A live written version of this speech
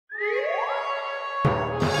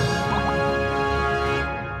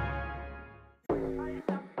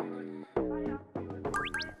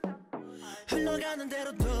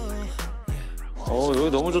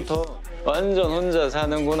너무 좋다. 완전 혼자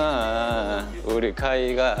사는구나 우리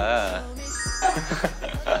카이가.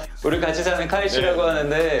 우리 같이 사는 카이 씨라고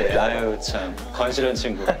하는데 아유 참 건실한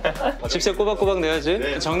친구. 집세 꼬박꼬박 내야지.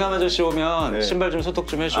 네. 정남 아저씨 오면 네. 신발 좀 소독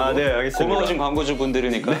좀 해주고. 네, 알겠습니다. 고마우신 광고주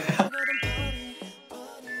분들이니까. 네.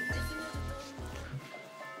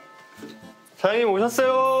 사장님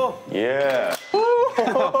오셨어요. 예.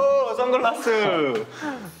 선글라스.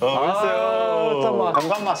 오셨어요.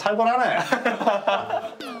 건강만 살벌하네.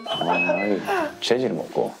 재질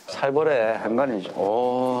먹고 살벌해. 한간이죠.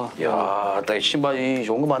 오, 야, 딱 신발이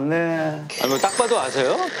좋은 거 많네. 아니 뭐 딱 봐도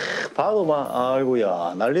아세요? 봐도 막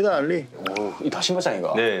아이고야 난리다 난리. 오, 이 다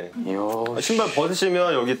신발장인가? 네. 이야, 신발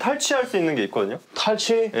벗으시면 여기 탈취할 수 있는 게 있거든요.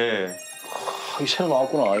 탈취? 네. 이게 새로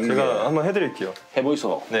나왔구나. 제가 한번 해드릴게요.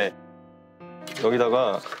 해보이소. 네.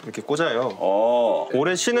 여기다가 이렇게 꽂아요.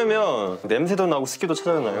 오래 신으면 냄새도 나고 습기도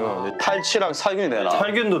차잖아요. 탈취랑 살균이 되나?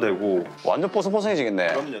 살균도 되고. 완전 뽀송뽀송해지겠네.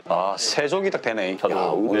 그럼요. 아, 세족이 딱 되네. 야,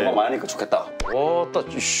 운동가 네. 많이 하니까 좋겠다. 오, 딱,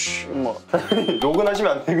 뭐. 욕은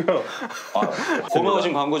하시면 안 되고요.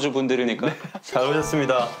 고마우신 광고주 분들이니까. 네. 잘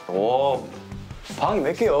오셨습니다. 오, 방이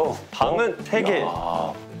몇 개요? 방은 3개.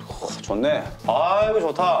 야, 좋네. 아이고,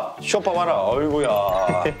 좋다. 쇼파 봐라.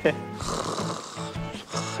 어이구야.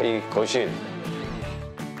 이 거실.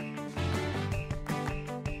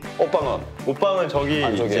 옷방은 저기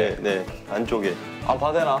안쪽에. 이제 네 안쪽에. 안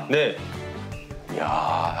봐도 되나? 네.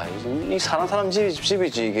 이야, 이 사는 사람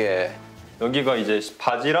집이지 이게. 여기가 이제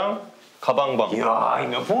바지랑 가방방. 이야, 이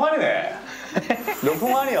명품관이네.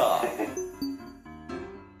 명품관이야.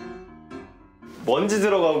 먼지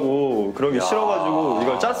들어가고 그런 게 야. 싫어가지고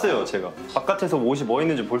이걸 짰어요 제가. 바깥에서 옷이 뭐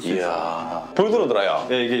있는지 볼 수 있어요. 이야, 불 들어오더라 야.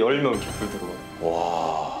 네 이게 열면 이렇게 불 들어가.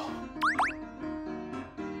 와.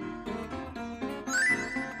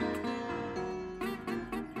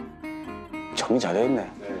 정리 잘했네.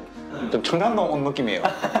 좀 청담동 온 느낌이에요.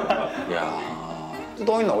 이야,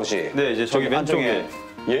 또 있나 옷이? 네 이제 저기 왼쪽에.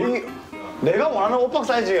 여기 내가 원하는 옷방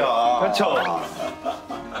사이즈야. 그렇죠.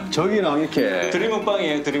 저기랑 이렇게. 드림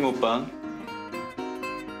옷방이에요 드림 옷방.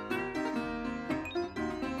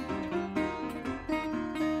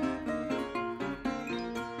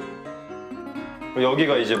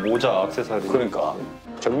 여기가 이제 모자, 액세서리. 그러니까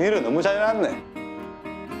정리를 너무 잘 해놨네.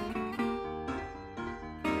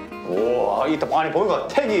 우와, 이따 안에 보니까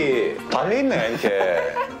택이 달려있네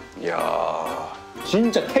이렇게. 이야,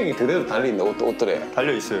 진짜 택이 그대로 달려있네 옷들에.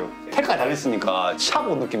 달려 있어요. 택까지 달려있으니까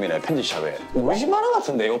샵옷 느낌이네. 편집샵에. 50만 원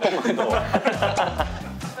같은데 옷방만 해도.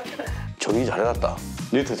 정리 잘해놨다.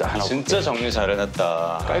 니트 잘 해놨고. 진짜 정리 잘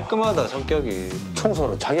해놨다. 깔끔하다 성격이.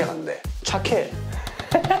 청소를 자기가 한대. 착해.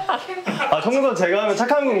 아 청소 제가 하면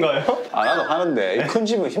착한 건가요? 아, 나도 하는데 이 큰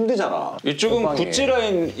집은 힘들잖아. 이쪽은 옷방이. 구찌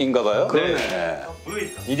라인인가 봐요? 그러네.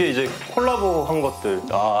 이게 이제 콜라보 한 것들.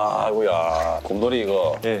 아, 아이고야. 곰돌이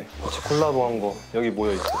이거. 예, 같이 콜라보 한 거 여기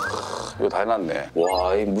모여 있어요. 이거 다 해놨네.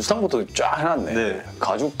 와, 이 무상부터 쫙 해놨네. 네.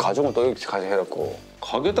 가죽은 또 이렇게 해놨고.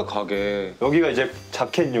 가게다 가게. 여기가 이제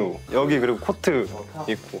자켓류. 여기 그리고 코트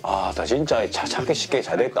있고. 아, 나 진짜 찾기 쉽게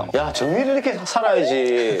잘 됐다. 야, 정리를 이렇게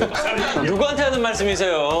살아야지. 누구한테 하는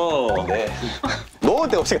말씀이세요? 네. 넣을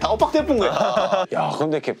데 없이 다 엇박 대뿐 거야. 야,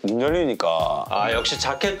 근데 이렇게 문 열리니까. 아 역시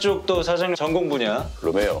자켓 쪽도 사장님 전공 분야.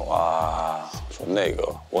 룸에요. 와, 좋네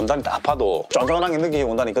이거. 원단이 딱 봐도 쫀쫀하게 느끼는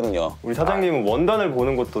원단이 있거든요. 우리 사장님은 원단을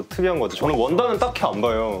보는 것도 특이한 것 같아요. 저는 원단은 딱히 안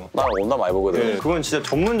봐요. 나는 원단 많이 보거든. 네, 그건 진짜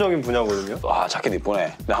전문적인 분야거든요. 와, 자켓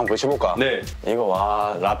이쁘네. 내가 한번 걸쳐볼까? 네. 이거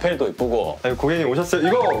와, 라펠도 이쁘고. 아니, 고객님 오셨어요?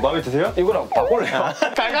 이거 마음에 드세요? 이거랑 바꿀래요?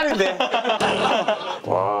 깔깔인데?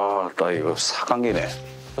 와, 나 이거 싹 감기네.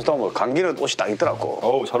 일단 뭐 감기는 옷이 딱 있더라고.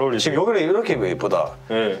 어우, 잘 어울리시네. 지금 여기는 이렇게 예쁘다.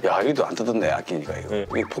 네. 야, 이것도 안 뜯었네, 아끼니까 이거. 네.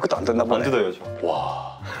 이 포켓도 안 뜯나 보네. 안 뜯어요, 저.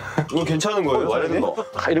 와. 이거 괜찮은 거예요? 와, 이런 거.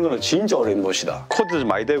 이런 거는 진짜 어려운 옷이다. 코드도 좀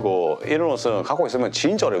많이 되고 이런 옷은 갖고 있으면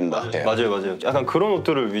진짜 어렵다. 맞아요. 약간 그런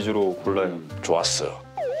옷들을 위주로 골라요. 좋았어.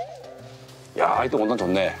 야, 이또 원단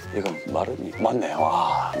좋네. 이건 마르니. 맞네,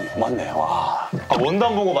 와. 맞네, 와. 아,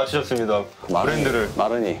 원단 보고 맞추셨습니다. 브랜드를.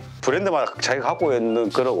 마르니. 브랜드마다 자기가 갖고 있는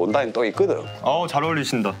그런 원단이 또 있거든. 아우, 잘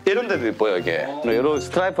어울리신다. 이런 데도 이뻐요, 이게. 이런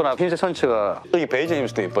스트라이프나 흰색 선체가 여기 베이지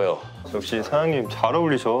입을수도 이뻐요. 역시 사장님 잘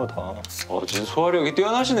어울리셔, 다. 진짜 소화력이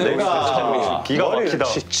뛰어나시네요. 내가 기가 막히다.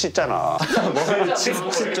 씻잖아. 머리를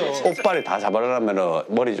옷발이 다 잡아려면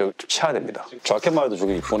머리 좀 치아야 됩니다. 자켓만 해도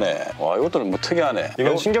저게 이쁘네. 와, 이것들은 뭐 특이하네.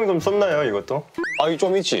 이건 신경 좀 썼나요, 이것도? 아, 이거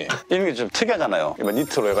좀 있지. 이런 게 좀 특이하잖아요. 이거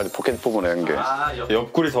니트로 해가지고 포켓 부분에 이런 게.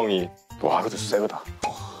 옆구리 성이. 와, 이것도 새거다.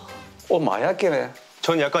 옷 많이 아끼네.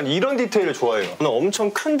 전 약간 이런 디테일을 좋아해요. 저는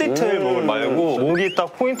엄청 큰 디테일 말고 목이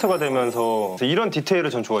딱 포인트가 되면서 이런 디테일을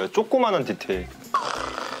전 좋아해요. 조그마한 디테일.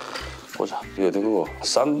 보자. 이거 그거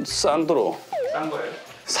산드로. 싼 거예요?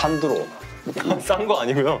 산드로. 싼 거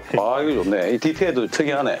아니고요. 아 이거 좋네. 이 디테일도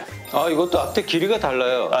특이하네. 아 이것도 앞뒤 길이가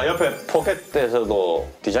달라요. 아 옆에 포켓에서도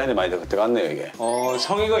디자인이 많이 들어갔네 이게.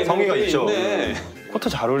 성의가 있는 성의가 게 있죠. 있네. 코트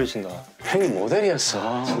잘 어울리신다. 형이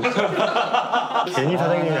모델이었어. 괜히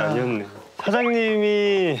사장님이 아니었네.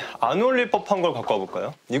 사장님이 안 어울릴 법한 걸 갖고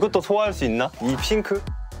와볼까요? 이것도 소화할 수 있나? 이 핑크?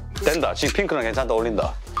 된다. 지금 핑크랑 괜찮다.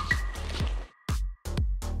 어울린다.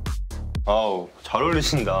 아우 잘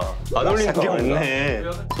어울리신다. 안 어울리는 게 없네.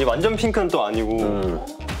 이 완전 핑크는 또 아니고.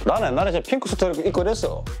 나는 옛날에 저 핑크 수트 입고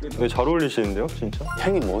그랬어. 네, 잘 어울리시는데요, 진짜?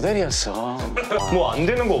 형이 모델이었어. 뭐 안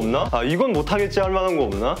되는 거 없나? 아 이건 못하겠지 할 만한 거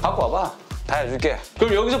없나? 갖고 와봐. 다 해줄게.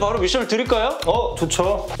 그럼 여기서 바로 미션을 드릴까요?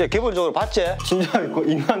 좋죠. 야, 기본적으로 봤지? 진짜 이거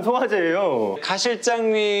인간 소화제예요. 가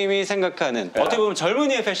실장님이 생각하는 어떻게 보면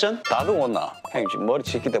젊은이의 패션? 다 두고 온나? 형 지금 머리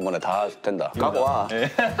찢기 때문에 다 된다. 갖고 와.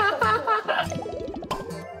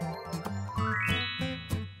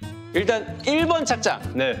 일단 1번 착장.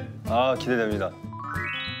 네. 아 기대됩니다.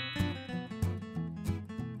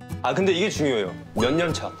 아 근데 이게 중요해요. 몇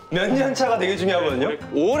년 차. 몇 년 차가 되게 중요하거든요.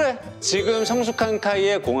 올해 지금 성숙한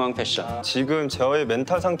카이의 공항 패션. 지금 저의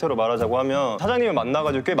멘탈 상태로 말하자고 하면 사장님을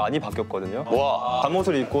만나가지고 꽤 많이 바뀌었거든요. 와.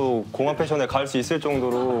 잠옷을 입고 공항 패션에 갈 수 있을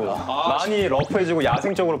정도로 많이 러프해지고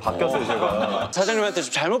야생적으로 바뀌었어요 제가. 사장님한테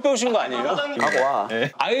좀 잘못 배우신 거 아니에요? 갖고 와.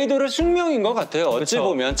 네. 아이돌의 숙명인 것 같아요. 어찌 그쵸.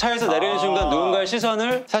 보면 차에서 내리는 순간 누군가의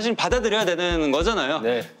시선을 사실 받아들여야 되는 거잖아요.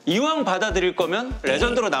 네. 이왕 받아들일 거면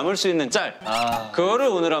레전드로 남을 수 있는 짤. 그거를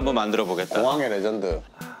오늘 한번 만들어 보겠다. 공항의 레전드.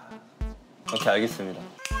 오케이 알겠습니다.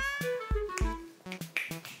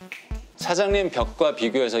 사장님 벽과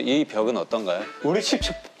비교해서 이 벽은 어떤가요? 우리 집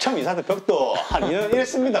처음 이사한 벽도 한 2년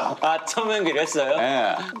이랬습니다. 아 처음엔 그랬어요?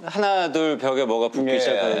 예. 하나 둘 벽에 뭐가 붙기 예.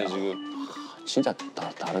 시작해요 지금. 진짜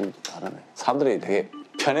다르네. 사람들이 되게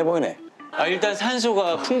편해 보이네. 아 일단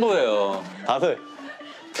산소가 풍부해요. 다들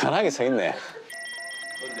편하게 서 있네.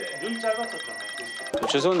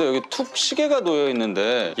 죄송한데 여기 툭 시계가 놓여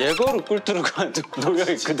있는데 예거로 꿀뚜루가 놓여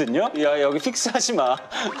있거든요. 야 여기 픽스하지 마.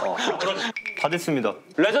 다 됐습니다.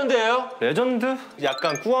 레전드예요? 레전드?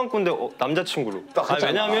 약간 꾸안꾼데 남자친구로. 했잖아.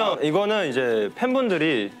 왜냐면 이거는 이제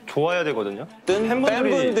팬분들이 좋아야 되거든요.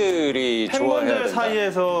 팬분들이 좋아해야 팬분들 된다.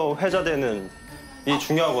 사이에서 회자되는 이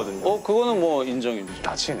중요하거든요. 그거는 뭐 인정입니다.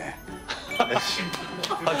 다치네.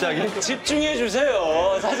 갑자기? 집중해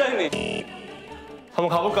주세요, 사장님. 한번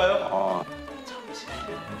가볼까요?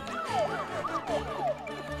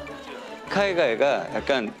 카이가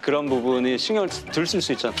약간 그런 부분이 신경을 덜 쓸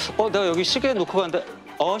수 있잖아. 내가 여기 시계 놓고 갔는데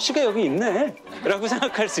시계 여기 있네 라고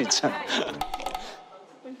생각할 수 있잖아.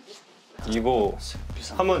 이거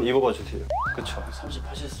한번 입어봐 주세요. 그쵸?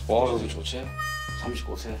 38세. 와 여기 좋지?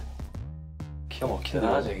 35세. 기가 막히네.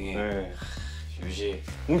 대단하지, 형이. 네. 유지.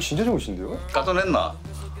 진짜 좋으신데요? 깜짝 놀랐나?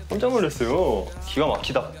 깜짝 놀랐어요. 기가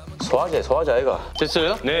막히다. 소화제 아이가.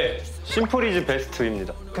 됐어요? 네, 심플이즈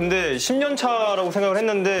베스트입니다. 근데 10년 차라고 생각을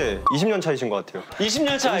했는데 20년 차이신 것 같아요.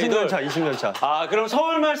 20년 차 아이돌. 20년 차, 20년 차. 아 그럼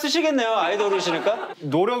서울말 쓰시겠네요, 아이돌이시니까.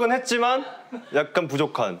 노력은 했지만 약간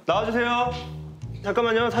부족한. 나와주세요.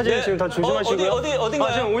 잠깐만요. 사진 네. 지금 다 조심하시고요.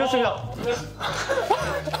 어딘가요? 지금 오셨습니다.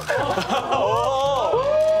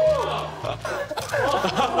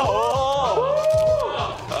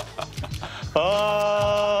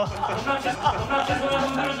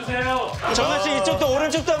 정남 씨 이쪽도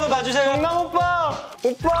오른쪽도 한번 봐주세요. 정남 오빠!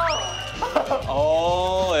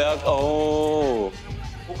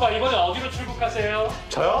 오빠 이번에 어디로 출국하세요?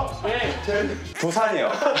 저요? 네.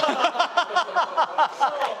 부산이요.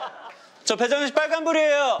 저 배정남 씨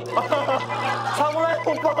빨간불이에요. 사무라이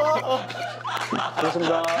오빠!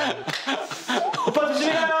 그렇습니다. 오빠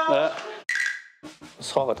조심히 가요!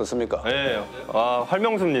 소화가 어떻습니까? 네,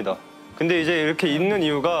 활명수입니다. 근데 이제 이렇게 입는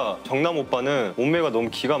이유가 정남 오빠는 몸매가 너무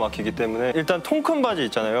기가 막히기 때문에 일단 통큰 바지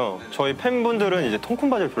있잖아요. 저희 팬분들은 이제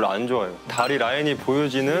통큰 바지를 별로 안 좋아해요. 다리 라인이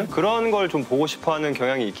보여지는 그런 걸 좀 보고 싶어하는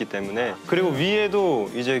경향이 있기 때문에. 그리고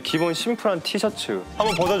위에도 이제 기본 심플한 티셔츠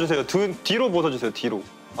한번 벗어주세요. 뒤로 벗어주세요. 뒤로.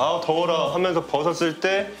 아 더워라 하면서 벗었을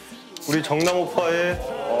때 우리 정남 오빠의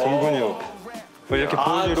등 근육 이렇게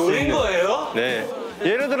보여줄 수 노린 있는. 거예요? 네.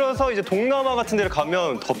 예를 들어서 이제 동남아 같은 데를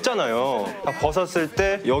가면 덥잖아요. 딱 벗었을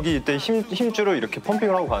때 여기 이때 힘줄을 이렇게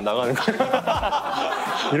펌핑을 하고 나가는 거예요.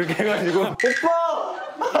 이렇게 해가지고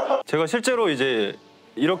오빠! 제가 실제로 이제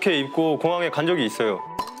이렇게 입고 공항에 간 적이 있어요.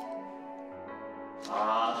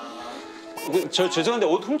 저 죄송한데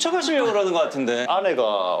옷 훔쳐가시려고 그러는 것 같은데.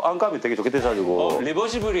 아내가 안감이 되게 좋게 돼가지고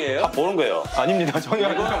리버시블이에요? 보는 거예요. 아닙니다. 전혀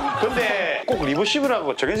아니고. 근데 꼭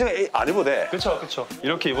리버시브라고 정해진 안 입어도 돼. 그쵸.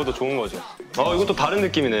 이렇게 입어도 좋은 거죠. 이것도 다른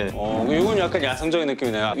느낌이네. 이건 약간 야성적인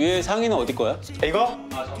느낌이네. 위에 상의는 어디 거야? 이거?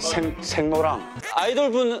 생노랑.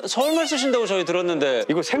 아이돌 분 서울말 쓰신다고 저희 들었는데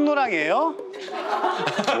이거 생노랑이에요?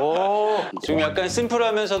 오. 지금 약간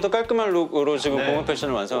심플하면서도 깔끔한 룩으로 지금 네. 공업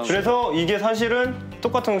패션을 완성하고 그래서 이게 사실은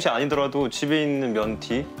똑같은 옷이 아니더라도 집에 있는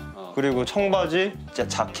면티 그리고 청바지, 진짜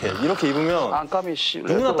자켓 이렇게 입으면 안감이 씨.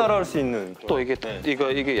 누구나 따라할 수 있는. 또 이게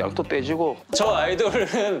이게 양도 떼지고. 저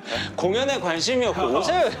아이돌은 공연에 관심이 없고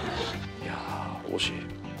옷에 야 옷이.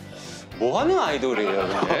 뭐 하는 아이돌이에요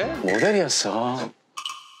근데? 모델이었어.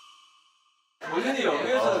 본인이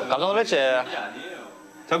여기에서 깜짝 놀랐지?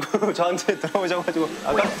 자꾸 저한테 들어오셔가지고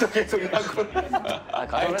아까부터 계속 이러고.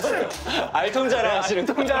 깜짝 놀랐어요. 알통 자랑하시는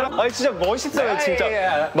통장. 아니 진짜 멋있어요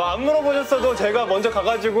진짜. 뭐 안 물어보셨어도 제가 먼저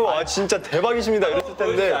가가지고 진짜 대박이십니다 이랬을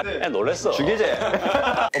텐데. 놀랬어. 주계제.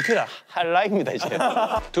 어필 하이라이트입니다 이제.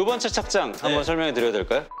 두 번째 착장 한번 설명해 드려도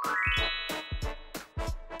될까요?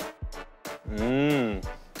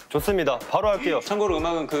 좋습니다. 바로 할게요. 참고로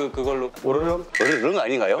음악은 그걸로 어른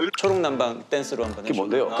아닌가요? 초록남방 댄스로 한번 그게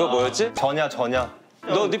뭔데요? 그거 뭐였지? 전야.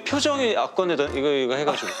 너 네 표정이 악건이다. 이거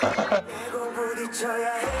해가지고.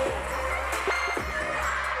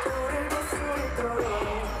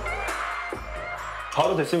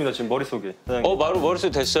 바로 됐습니다 지금 머릿속에. 사장님. 바로 머릿속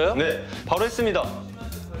됐어요? 네, 바로 했습니다.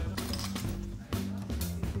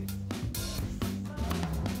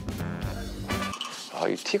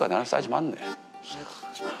 이 티가 나는 사이즈 맞네.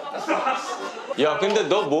 야 근데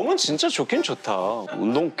너 몸은 진짜 좋긴 좋다.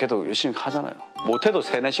 운동 계속 열심히 하잖아요. 못해도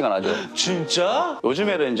 3-4시간 하죠. 진짜?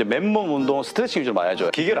 요즘에는 이제 맨몸 운동, 스트레칭 좀 많이 하죠.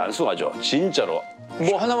 기계를 안 쓰고 하죠. 진짜로.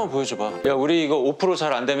 뭐 하나만 보여줘봐. 야 우리 이거 5%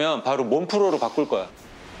 잘 안 되면 바로 몸 프로로 바꿀 거야.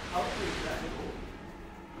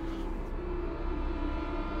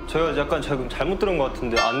 제가 약간 지금 잘못 들은 것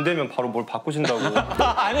같은데 안 되면 바로 뭘 바꾸신다고.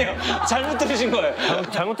 아니요 잘못 들으신 거예요.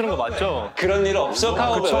 잘못 들은 거 맞죠? 그런 일 없어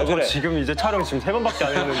카우베. 그쵸, 왜 저 그래? 지금 이제 촬영 지금 3번밖에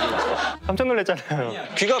안 했는데 깜짝 놀랐잖아요.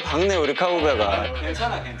 귀가 박네 우리 카우베가.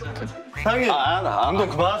 사장님 운동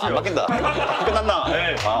그만하세요. 안 바뀐다. 끝났나?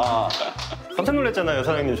 네. 깜짝 놀랐잖아요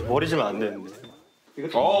사장님. 저 버리시면 안 되는데.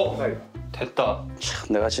 됐다. 참,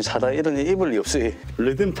 내가 지금 사다 이런 입을 리 없어.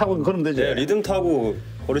 리듬 타고 그러면 되지. 네, 리듬 타고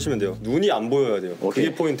걸으시면 돼요. 눈이 안 보여야 돼요.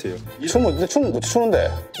 그게 포인트예요. 춤은 추는데.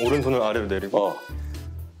 오른손을 아래로 내리고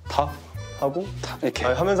탁 하고 이렇게.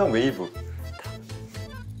 하면서 웨이브.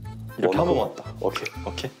 이렇게 한번 왔다. 오케이.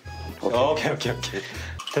 오케이.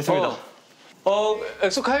 됐습니다.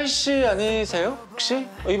 엑소카이 씨 아니세요? 혹시?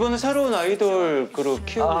 이번에 새로운 아이돌 그룹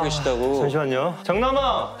키우고 계시다고. 잠시만요.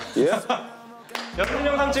 정남아. 예? 연습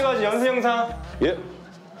영상 찍어야지. 연습 영상. 예.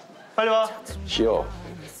 빨리 와. 쉬어.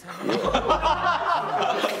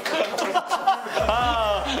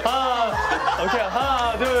 오케이.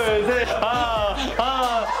 하나, 둘, 셋.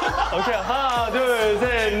 오케이. 하나, 둘,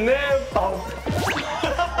 셋, 넷.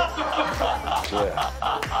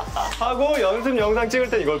 하고 연습 영상 찍을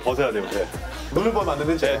땐 이걸 벗어야 돼요. 눈을 보면 안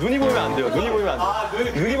되는지. 네, 눈이 보이면 안 돼요. 눈이 보이면 안 돼요.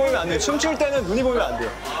 눈이 보이면 안 돼요. 춤출 때는 눈이 보이면 안 돼요.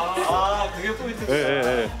 그게 포인트.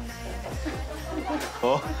 예.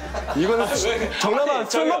 이거는 정남아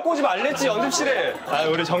술 먹고 오지 말랬지 연습실에.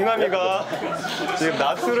 우리 정남이가 지금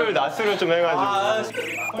낮술을 좀 해가지고.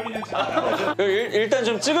 일단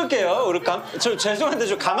좀 찍을게요. 우리 저 죄송한데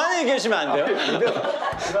좀 가만히 계시면 안 돼요?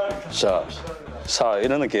 자,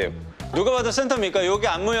 이런 느낌. 누가 봐도 센터입니까? 여기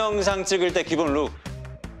안무 영상 찍을 때 기본 룩.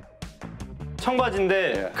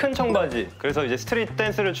 청바지인데 큰 청바지. 그래서 이제 스트릿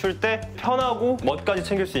댄스를 출 때 편하고 멋까지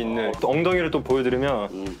챙길 수 있는. 또 엉덩이를 또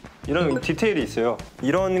보여드리면 이런 디테일이 있어요.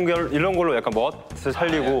 이런 걸로 약간 멋을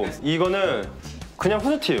살리고. 이거는 그냥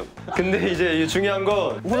후드티예요. 근데 이제 중요한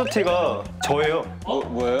건 후드티가 저예요.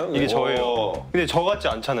 뭐예요? 이게 저예요. 근데 저 같지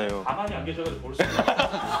않잖아요. 가만히 안 계셔가지고 볼 수 있어요.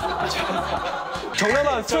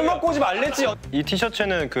 정남아 술 먹고 오지 말랬지. 이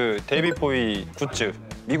티셔츠는 그 데이비보이 굿즈.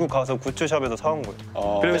 미국 가서 굿즈샵에서 사온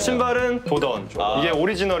거예요. 그리고 신발은 조던. 이게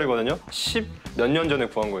오리지널이거든요. 10몇 년 전에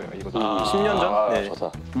구한 거예요. 이거 10년 전? 네.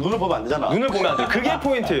 좋다. 눈을 보면 안 되잖아. 눈을 보면 안 돼요. 그게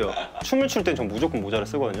포인트예요. 춤을 출 땐 전 무조건 모자를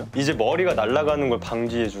쓰거든요. 이제 머리가 날아가는 걸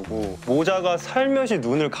방지해주고 모자가 살며시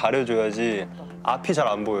눈을 가려줘야지 앞이 잘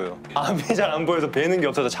안 보여요. 앞이 잘 안 보여서 뵈는 게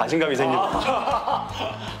없어서 자신감이 생기거든요.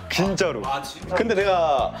 진짜로. 근데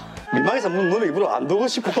내가 민망해서 눈을 일부러 안 보고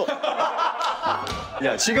싶어.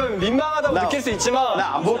 야 지금 민망하다고 느낄 수 있지만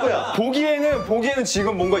나 안 볼 거야. 보기에는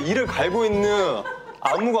지금 뭔가 이를 갈고 있는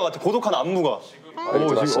안무가 같아. 고독한 안무가.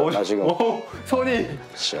 들어왔어, 나 지금. 손이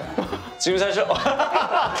지금 사실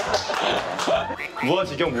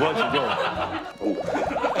무아지경.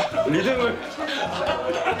 리듬을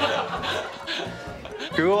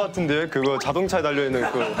그거 같은데 그거 자동차에 달려 있는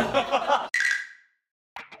그.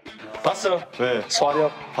 봤어? 네,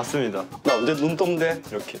 소화력. 봤습니다. 나 언제 눈 떴는데?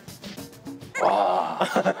 이렇게. 와.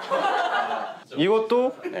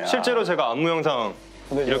 이것도 실제로 제가 안무 영상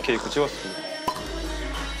이렇게 입고 찍었습니다.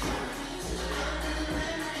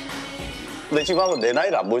 근데 지금 하면 내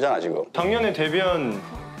나이를 안 보이잖아 지금. 작년에 데뷔한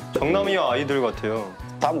정남이와 아이돌 같아요.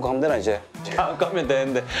 다음 거 하면 되나 이제? 안 가면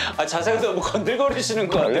되는데 자세가 너무 건들거리시는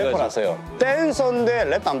것 래퍼 같아가지고. 났어요. 댄서인데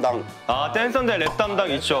랩 담당. 아 댄서인데 랩 담당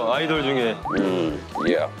있죠. 아이돌 중에.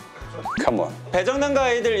 예. 컴온. 배정남과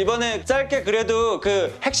아이들 이번에 짧게 그래도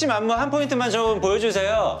그 핵심 안무 한 포인트만 좀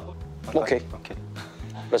보여주세요. 오케이.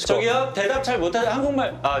 렛츠고. 저기요 대답 잘 못하죠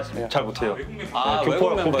한국말. 아 잘 못해요. 아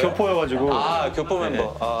외국 멤버요? 교포여가지고. 아 교포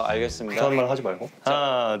멤버. 아 알겠습니다. 그런 말 하지 말고.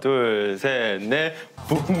 하나 둘 셋 넷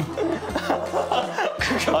붐.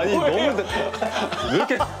 아니 너무 왜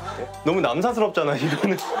이렇게 너무 남사스럽잖아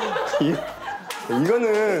이거는.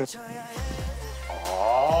 이거는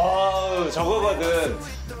저거거든.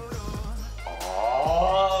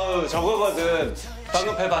 저거거든.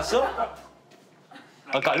 방금 배 봤어?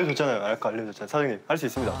 아까 알려줬잖아요. 아까 알려줬잖아요. 사장님 할 수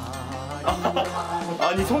있습니다.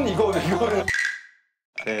 아니 손 이거는.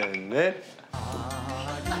 넷.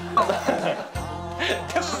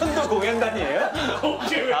 태권도 공연단이에요?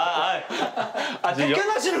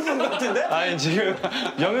 태권하시는 분 같은데? 아니 지금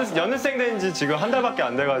연습생 된 지 지금 한 달밖에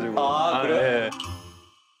안 돼가지고. 아, 그래? 네.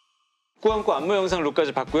 꾸안꾸 안무 영상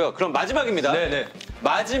룩까지 봤고요. 그럼 마지막입니다. 네네.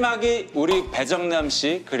 마지막이 우리 배정남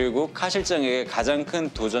씨 그리고 카 실장에게 가장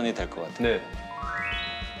큰 도전이 될 것 같아요. 네.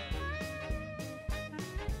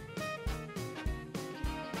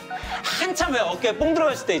 한참 왜 어깨에 뽕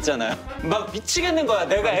들어갔을 때 있잖아요. 막 미치겠는 거야.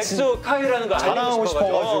 내가 엑소 카이라는 거 자랑하고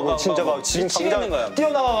싶어가지고 진짜 막 지금 미치겠는 거야. 당장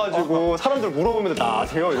뛰어나와가지고 사람들 물어보면 나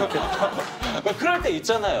아세요 이렇게. 막 그럴 때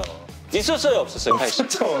있잖아요. 있었어요, 없었어요, 카이 씨?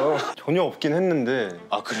 전혀 없긴 했는데.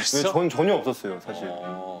 아 그랬어? 전 전혀 없었어요 사실.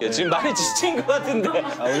 야, 지금 많이 지친 것 같은데.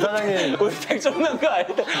 우리 사장님 우리 백정남과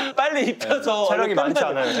아이들 빨리 입혀서 체력이 얼른 많지 끝나자.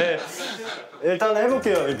 않아요. 네. 일단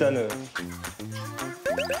해볼게요. 일단은.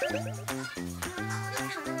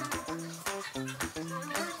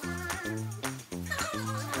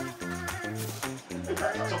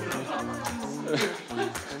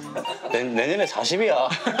 내년에 40이야.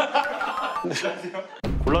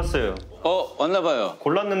 골랐어요. 왔나 봐요.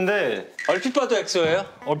 골랐는데 얼핏 봐도 엑소예요?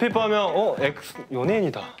 얼핏 보면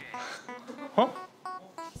연예인이다.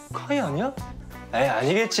 카이 아니야? 에이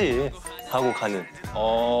아니겠지 하고 가는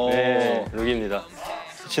네, 룩입니다.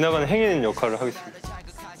 지나가는 행인 역할을 하겠습니다.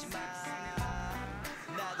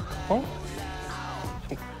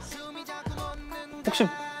 혹시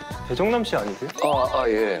배정남 씨 아니세요?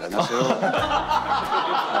 예. 안녕하세요.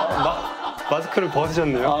 마스크를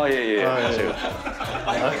벗으셨네요. 예. 안녕하세요.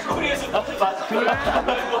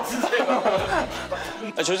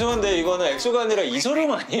 죄송한데 이거는 엑소가 아니라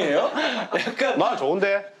이소름 아니에요? 약간 나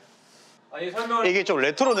좋은데? 아니 설명을 이게 좀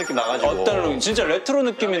레트로 느낌 나가지고. 어떤 룩? 진짜 레트로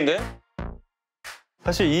느낌인데?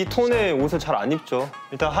 사실 이 톤의 옷을 잘 안 입죠.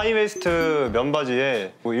 일단 하이웨스트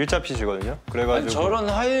면바지에 뭐 일자 핏이거든요. 그래가지고 아니, 저런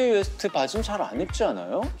하이웨스트 바지는 잘 안 입지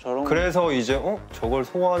않아요? 저런 그래서 이제 저걸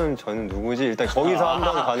소화하는 저는 누구지? 일단 거기서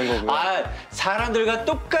한번 가는 거고요. 사람들과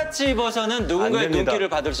똑같이 입어서는 누군가의 안 됩니다. 눈길을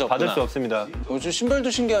받을 수 없구나. 받을 수 없습니다. 저 신발도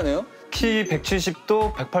신기하네요. 키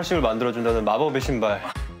 170도 180을 만들어준다는 마법의 신발.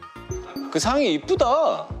 그 상의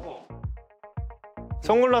이쁘다.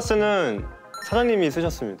 선글라스는 사장님이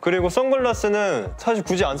쓰셨습니다. 그리고 선글라스는 사실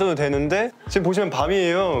굳이 안 써도 되는데 지금 보시면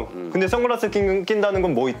밤이에요. 근데 선글라스 낀다는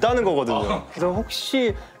건 뭐 있다는 거거든요. 그래서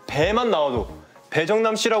혹시 배만 나와도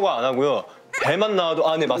배정남 씨라고 안 하고요. 배만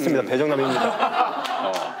나와도 네 맞습니다. 배정남입니다.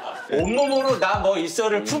 온몸으로 나 뭐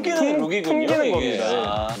있어를 풍기는 룩이군요. 풍기는 이게.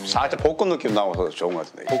 겁니다. 살짝 복근 느낌 나와서 좋은 것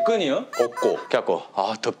같은데. 복근이요? 복고. 그래갖고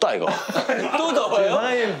덥다 이거. 또 더워요?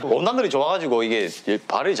 사장님 온단들이 좋아가지고 이게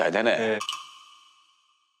발이 잘 되네. 네.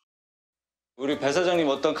 우리 배 사장님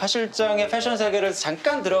어떤 카 실장의 패션 세계를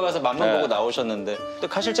잠깐 들어가서 맛만 보고 나오셨는데 또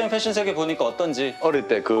카 실장 패션 세계 보니까 어떤지 어릴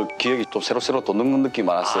때 그 기억이 또 새로 돋는 느낌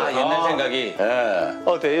많았어요. 옛날 생각이 예.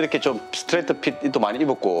 어릴 때 이렇게 좀 스트레이트 핏도 많이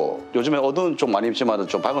입었고 요즘에 어두운 쪽 많이 입지만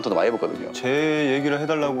좀 밝은 톤도 많이 입었거든요. 제 얘기를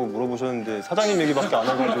해달라고 물어보셨는데 사장님 얘기밖에 안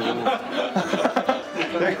해가지고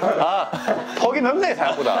폭이 넓네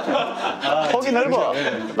생각보다. 폭이 넓어.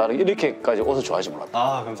 나는 이렇게까지 옷을 좋아하지 몰랐다.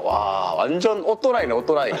 감사합니다. 와 완전 옷도라이네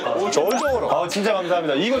옷도라이. 좋은 쪽으로. 진짜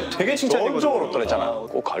감사합니다. 이거 되게 좋은 칭찬이거든요. 쪽으로 옷도라이잖아.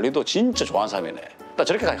 옷 관리도 진짜 좋아하는 사람이네. 나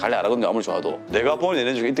저렇게까지 관리 안 하거든요 아무리 좋아도. 내가 보는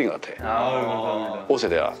연예인 중에 1등인 것 같아. 감사합니다. 옷에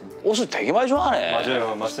대한. 옷을 되게 많이 좋아하네.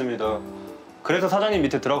 맞아요, 맞습니다. 그래서 사장님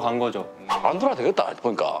밑에 들어간 거죠. 안 돌아도 되겠다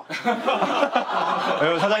보니까.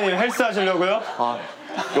 사장님 헬스 하시려고요?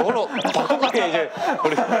 이걸로 독특하게 이제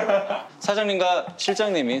우리 사장님과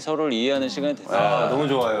실장님이 서로를 이해하는 시간이 됐어요. 너무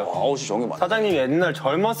좋아요. 옷이 좋은 게 많아. 사장님이 옛날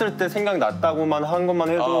젊었을 때 생각났다고만 한 것만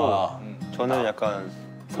해도 저는 약간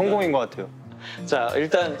성공인 것 같아요. 자,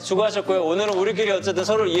 일단 수고하셨고요. 오늘은 우리끼리 어쨌든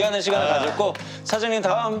서로 이해하는 시간을 가졌고 사장님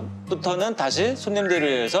다음부터는 다시 손님들을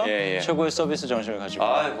위해서 예, 예. 최고의 서비스 정신을 가지고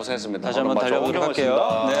고생했습니다. 다시 한번 달려보도록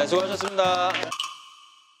할게요. 네, 수고하셨습니다.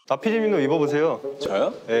 나 PD님도 입어보세요.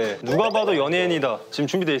 저요? 네. 누가 봐도 연예인이다. 지금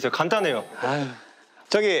준비돼 있어요. 간단해요.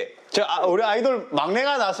 우리 아이돌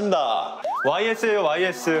막내가 나왔습니다. YS예요,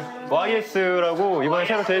 YS. YS라고 이번에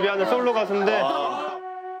새로 데뷔하는 솔로 가수인데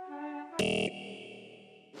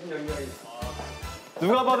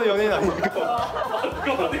누가 봐도 연예인 아닙니까?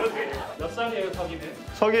 몇 살이에요, 서기는?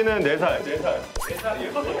 서기는 4살.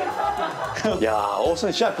 4살. 야,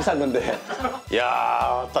 옷은 진짜 비싼 건데.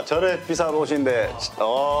 야, 딱 저래 비싼 옷인데.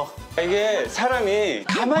 이게 사람이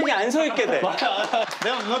가만히 안 서 있게 돼.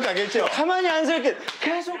 내가 그건 알겠죠? 가만히 안 서 있게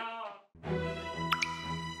계속.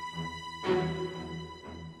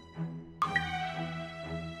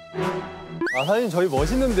 아 사장님 저희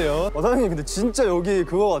멋있는데요? 사장님 근데 진짜 여기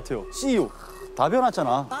그거 같아요. CEO. 다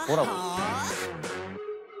변했잖아. 뭐라고.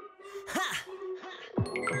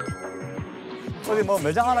 저기 뭐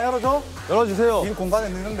매장 하나 열어줘? 열어주세요. 이 공간에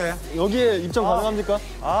넣는데. 여기에 입점 가능합니까?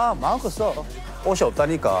 아 마음껏 써. 옷이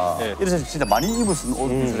없다니까. 네. 이래서 진짜 많이 입을 수 있는 옷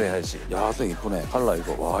위주로 해야지. 야, 또 이쁘네. 칼라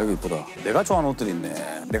이거. 와, 이거 이쁘다. 내가 좋아하는 옷들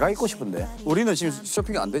있네. 내가 입고 싶은데. 우리는 지금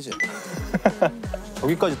쇼핑이 안 되지.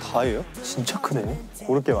 여기까지 다예요? 진짜 크네.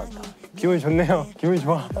 고를 게 많다. 기분이 좋네요. 기분이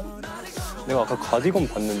좋아. 내가 아까 가디건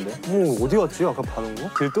봤는데. 어디 갔지? 아까 파는 거?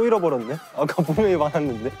 길 또 잃어버렸네. 아까 분명히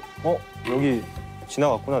많았는데. 여기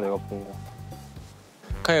지나갔구나 내가 본 거.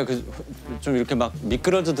 카이야, 좀 이렇게 막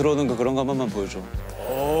미끄러져 들어오는 거 그런 거 한 번만 보여줘.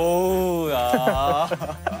 오우, 야.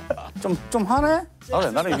 좀 하네?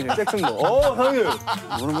 나는 이게 잭슨 거. 사장님.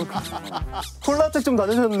 오늘 뭐 콜라텍 좀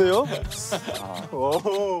다니셨는데요?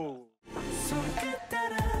 오.